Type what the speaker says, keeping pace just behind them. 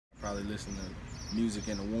probably listen to music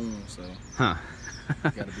in the womb, so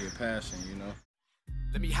gotta be a passion, you know.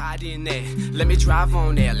 Let me hide in there, let me drive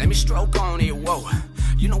on there, let me stroke on it, whoa.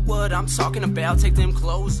 You know what I'm talking about, take them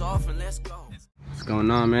clothes off and let's go. What's going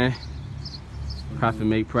on, man? Profit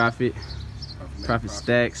make profit. Profit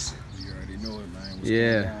stacks. You already know it, man. What's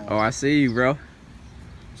yeah. Oh, I see you, bro.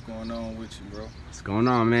 What's going on with you, bro? What's going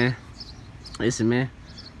on, man? Listen, man.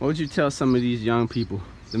 What would you tell some of these young people,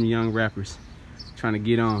 some young rappers, trying to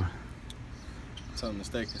get on? Tell them to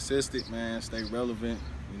stay consistent, man. Stay relevant.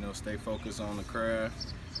 You know, stay focused on the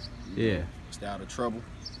craft. Yeah. Know, stay out of trouble.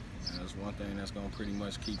 And that's one thing that's gonna pretty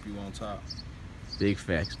much keep you on top. Big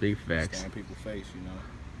facts. Big facts. Stay in people's face, you know.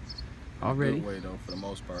 Already. Good way though, for the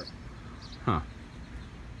most part. Huh.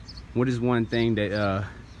 What is one thing that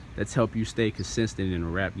that's helped you stay consistent in the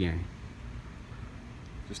rap game?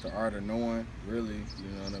 Just the art of knowing, really.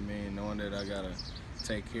 You know what I mean? Knowing that I gotta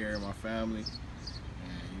take care of my family,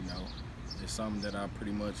 and you know, it's something that I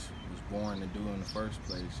pretty much was born to do in the first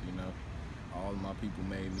place. You know, all of my people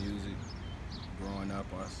made music. Growing up,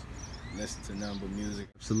 I listened to nothing but music.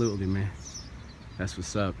 Absolutely, man. That's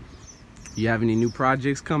what's up. You have any new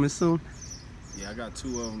projects coming soon? Yeah, I got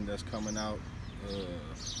 2 of them that's coming out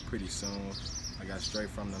pretty soon. I got Straight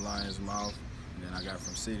from the Lion's Mouth, and then I got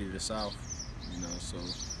From City to South. You know, so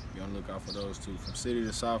be on the lookout for those 2. From City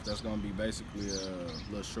to South, that's gonna be basically a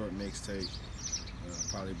little short mixtape,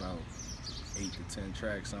 probably about 8 to 10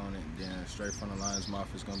 tracks on it. Then Straight from the Lion's Mouth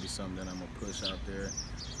is gonna be something that I'm gonna push out there,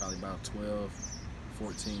 probably about 12,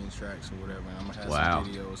 14 tracks or whatever. And I'm gonna have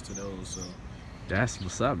some videos to those. So that's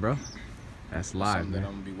what's up, bro. That's live, something man. that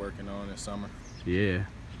I'm gonna be working on this summer. Yeah.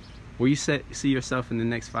 Where you see yourself in the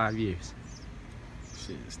next 5 years?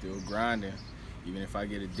 Shit, still grinding. Even if I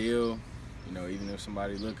get a deal, you know, even if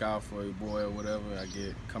somebody look out for your boy or whatever, I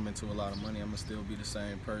come into a lot of money, I'm gonna still be the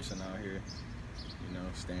same person out here. You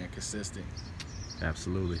know, staying consistent.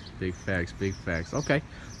 Absolutely. Big facts, big facts. Okay.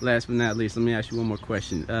 Last but not least, let me ask you one more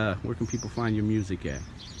question. Where can people find your music at?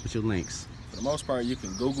 What's your links? For the most part, you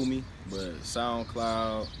can Google me, but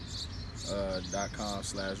SoundCloud.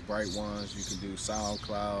 .com/bright1s. You can do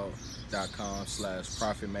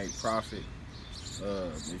SoundCloud.com/profit-make-profit.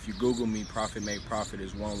 If you Google me, Profit Make Profit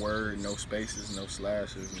is one word, no spaces, no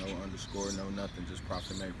slashes, no underscore, no nothing, just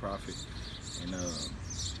Profit Make Profit. And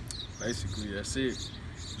basically that's it.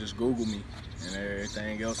 Just Google me, and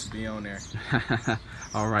everything else will be on there.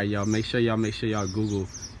 All right, y'all. Make sure y'all Google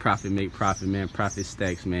Profit Make Profit, man. Profit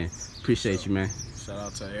Stacks, man. Appreciate you, man. Shout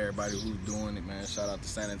out to everybody who's doing it, man. Shout out to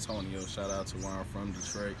San Antonio. Shout out to where I'm from,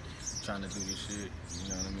 Detroit. Trying to do this shit. You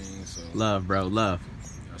know what I mean? So love, bro. Love.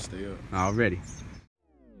 I stay up. Already.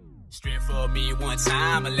 Strip for me one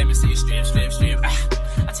time, and let me see you strip, strip, strip.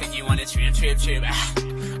 I take you on a trip, trip, trip.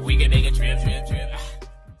 We can make a trip, trip, trip.